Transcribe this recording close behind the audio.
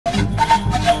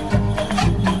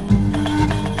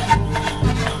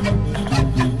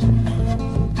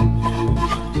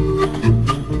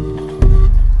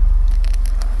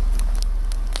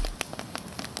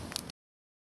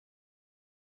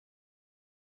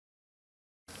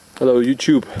Hello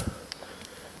YouTube.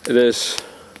 It is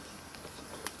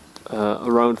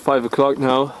around 5 o'clock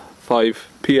now, 5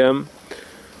 p.m.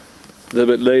 a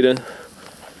little bit later,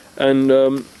 and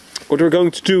what we're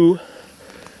going to do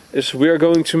is we are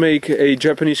going to make a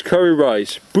Japanese curry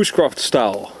rice, Bushcraft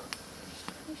style.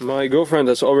 My girlfriend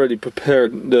has already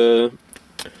prepared the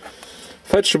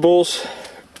vegetables,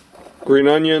 green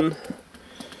onion,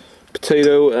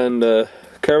 potato and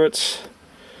carrots,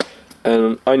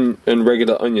 and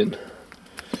regular onion.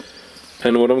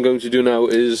 And what I'm going to do now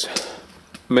is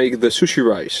make the sushi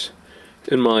rice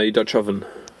in my Dutch oven.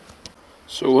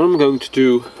 So what I'm going to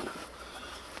do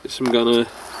is I'm gonna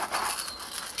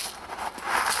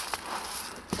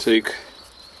take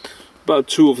about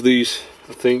 2 of these,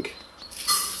 I think,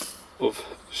 of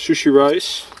sushi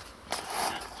rice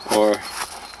or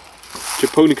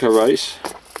japonica rice,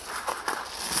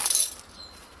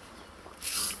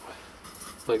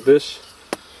 like this,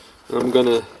 and I'm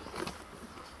gonna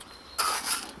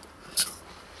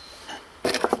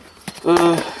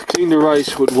clean the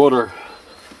rice with water.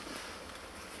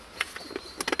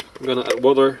 I'm gonna add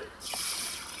water.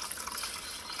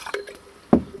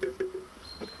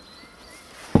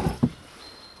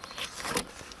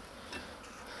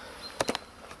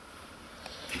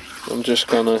 I'm just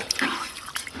gonna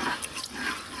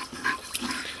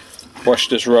wash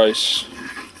this rice.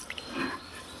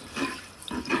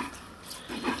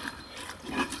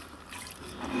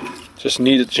 Just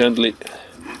knead it gently.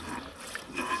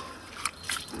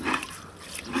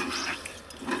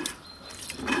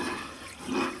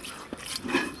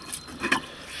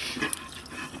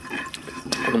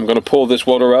 And I'm gonna pour this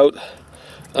water out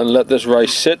and let this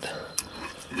rice sit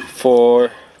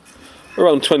for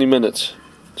around 20 minutes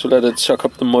to let it suck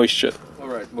up the moisture.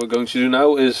 Alright, what we're going to do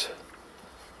now is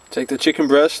take the chicken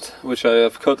breast, which I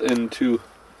have cut into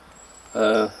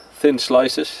thin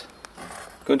slices.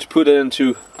 I'm going to put it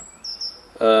into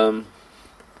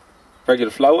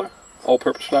regular flour,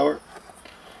 all-purpose flour,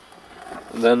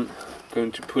 and then I'm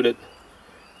going to put it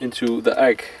into the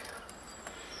egg.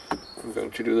 I'm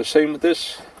going to do the same with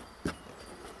this.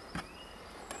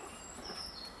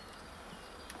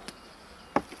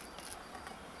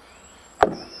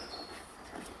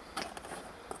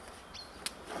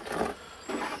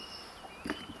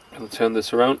 I'll turn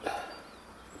this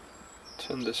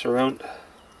around,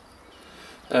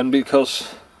 and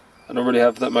because I don't really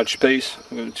have that much space,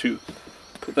 I'm going to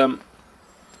put them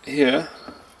here.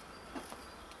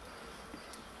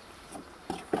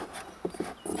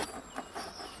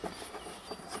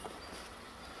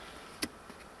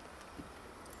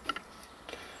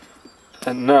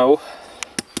 And now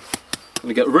I'm going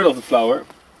to get rid of the flour,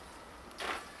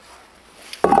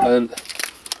 and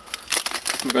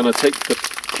I'm going to take the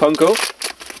panko,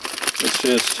 which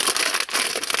is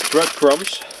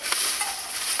breadcrumbs,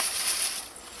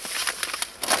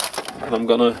 and I'm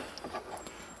going to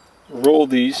roll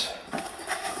these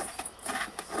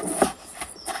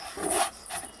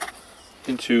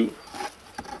into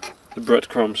the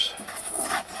breadcrumbs.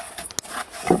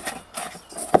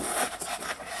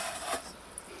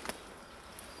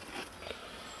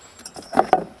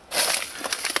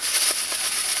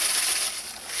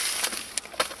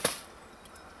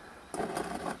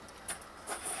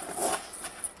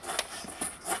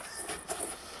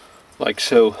 Like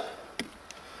so.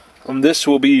 And this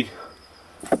will be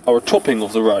our topping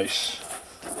of the rice.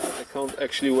 I can't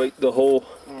actually wait the whole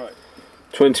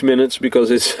 20 minutes because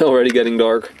it's already getting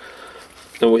dark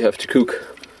and we have to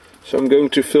cook. So I'm going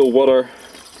to fill water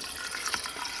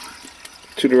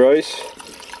to the rice,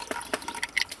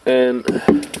 and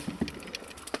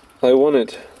I want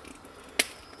it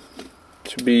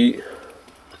to be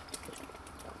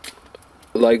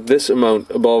like this amount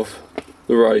above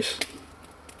the rice.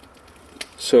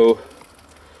 So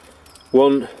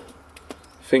 1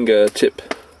 finger tip.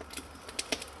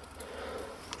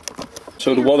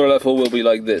 So the water level will be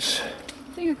like this.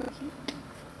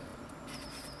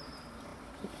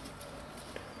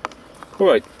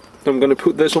 Alright, I'm gonna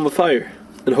put this on the fire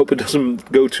and hope it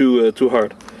doesn't go too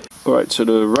hard. Alright, so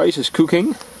the rice is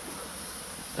cooking,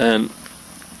 and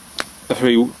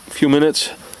every few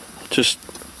minutes just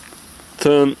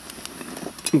turn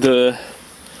the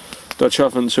Dutch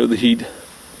oven so the heat,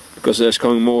 because there's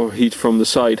coming more heat from the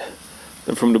side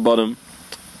than from the bottom.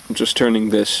 I'm just turning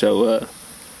this so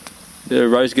the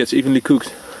rice gets evenly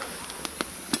cooked.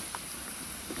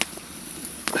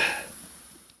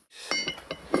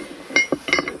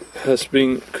 It has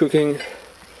been cooking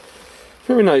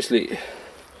very nicely,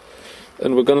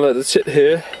 and we're gonna let it sit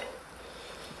here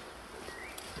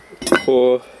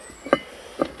for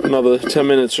another 10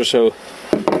 minutes or so,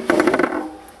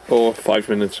 or 5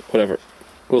 minutes, whatever.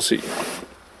 We'll see.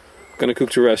 Gonna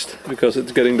cook the rest because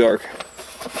it's getting dark.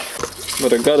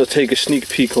 But I gotta take a sneak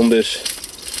peek on this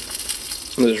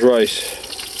rice.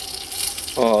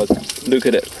 Oh, look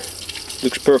at it.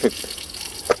 Looks perfect.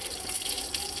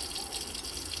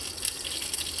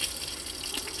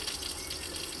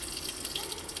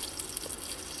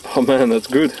 Oh man, that's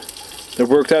good. That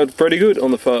worked out pretty good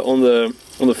on the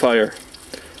fire.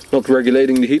 Not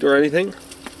regulating the heat or anything.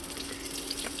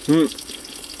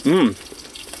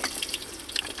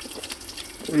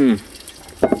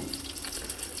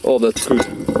 Oh, that's good.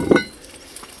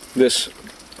 This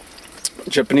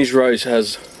Japanese rice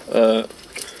has a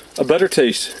better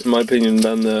taste, in my opinion,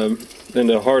 than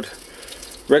the hard,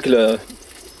 regular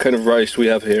kind of rice we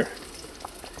have here.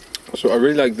 So I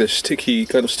really like this sticky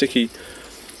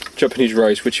Japanese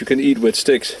rice, which you can eat with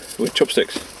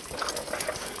chopsticks.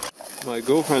 My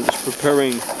girlfriend is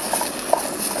preparing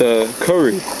the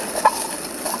curry.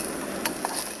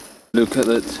 Look at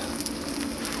it.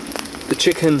 The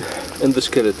chicken in the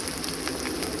skillet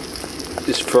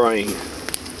is frying.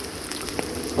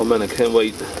 Oh man, I can't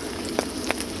wait.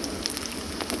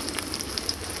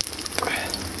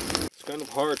 It's kind of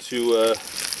hard to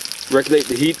regulate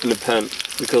the heat in the pan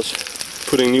because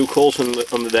putting new coals on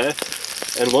there,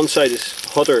 and one side is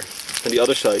hotter than the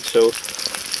other side, so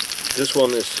this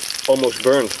one is almost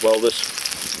burned while this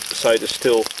side is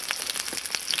still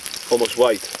almost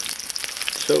white.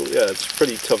 So yeah, it's a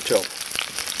pretty tough job.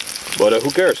 But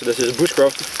who cares? This is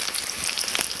Bushcraft.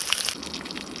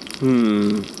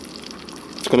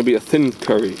 It's gonna be a thin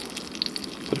curry,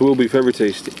 but it will be very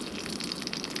tasty.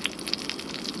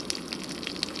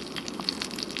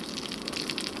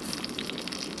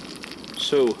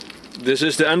 So this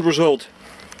is the end result.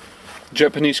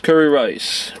 Japanese curry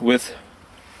rice with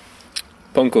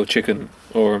panko chicken,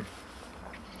 or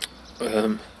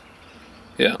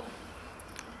yeah.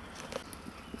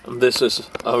 This is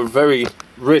a very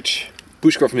rich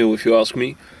bushcraft meal, if you ask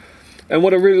me. And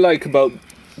what I really like about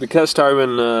the cast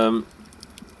iron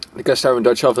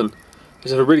Dutch oven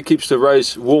is that it really keeps the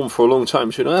rice warm for a long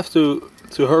time, so you don't have to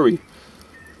hurry.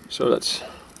 So let's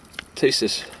taste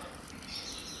this.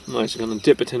 Nice. I'm gonna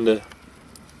dip it in the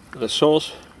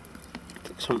sauce.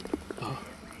 Take some.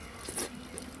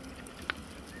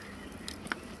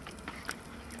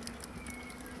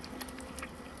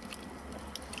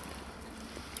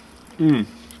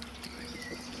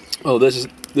 Oh, this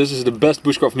is the best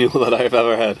bushcraft meal that I have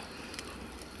ever had.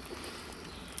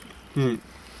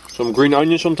 Some green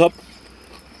onions on top.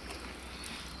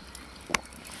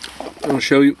 I'll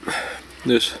show you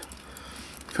this.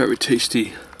 Very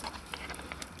tasty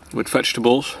with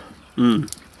vegetables.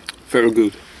 Very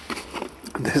good.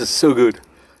 This is so good.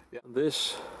 Yeah.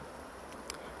 This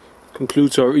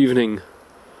concludes our evening.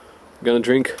 I'm gonna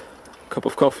drink a cup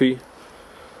of coffee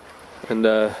and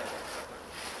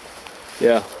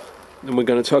yeah, then we're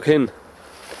gonna tuck in.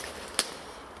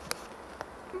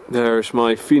 There's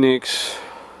my Phoenix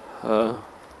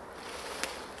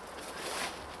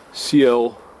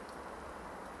CL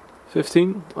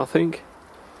 15, I think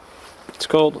it's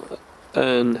called,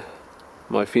 and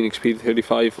my Phoenix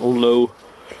P35 on low.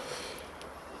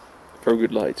 Very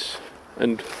good lights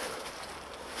and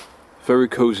very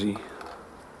cozy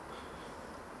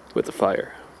with the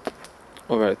fire.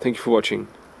 Alright, thank you for watching.